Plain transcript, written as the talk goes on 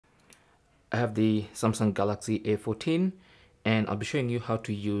I have the Samsung Galaxy A14 and I'll be showing you how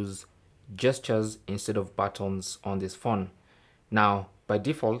to use gestures instead of buttons on this phone. Now, by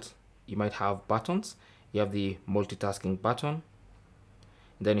default, you might have buttons. You have the multitasking button,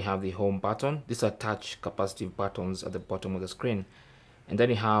 then you have the home button. These are touch capacitive buttons at the bottom of the screen. And then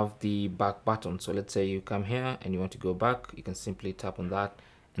you have the back button. So let's say you come here and you want to go back, you can simply tap on that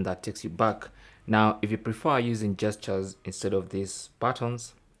and that takes you back. Now, if you prefer using gestures instead of these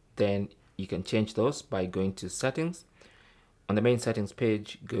buttons, then you can change those by going to settings. On the main settings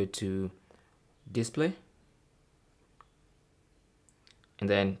page, go to display. And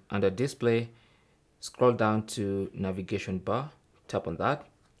then under display, scroll down to navigation bar, tap on that.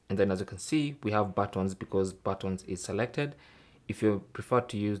 And then as you can see, we have buttons because buttons is selected. If you prefer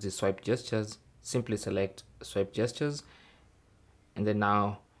to use the swipe gestures, simply select swipe gestures. And then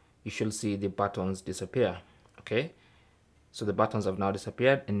now you should see the buttons disappear. Okay. So the buttons have now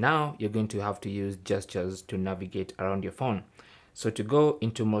disappeared, and now you're going to have to use gestures to navigate around your phone. So to go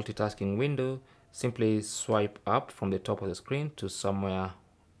into multitasking window, simply swipe up from the top of the screen to somewhere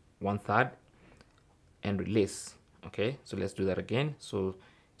 1/3 and release. Okay, so let's do that again. So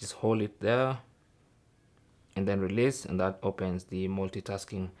just hold it there and then release, and that opens the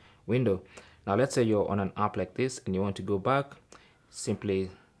multitasking window. Now let's say you're on an app like this and you want to go back,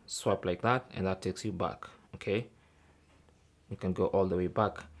 simply swipe like that and that takes you back. Okay, you can go all the way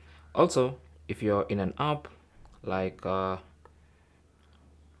back. Also, if you're in an app like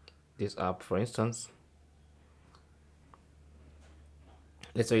this app, for instance,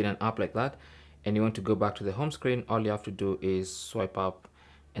 let's say in an app like that and you want to go back to the home screen, all you have to do is swipe up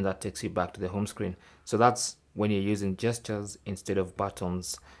and that takes you back to the home screen. So that's when you're using gestures instead of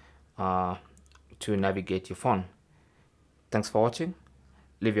buttons to navigate your phone. Thanks for watching.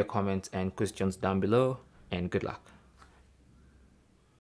 Leave your comments and questions down below and good luck.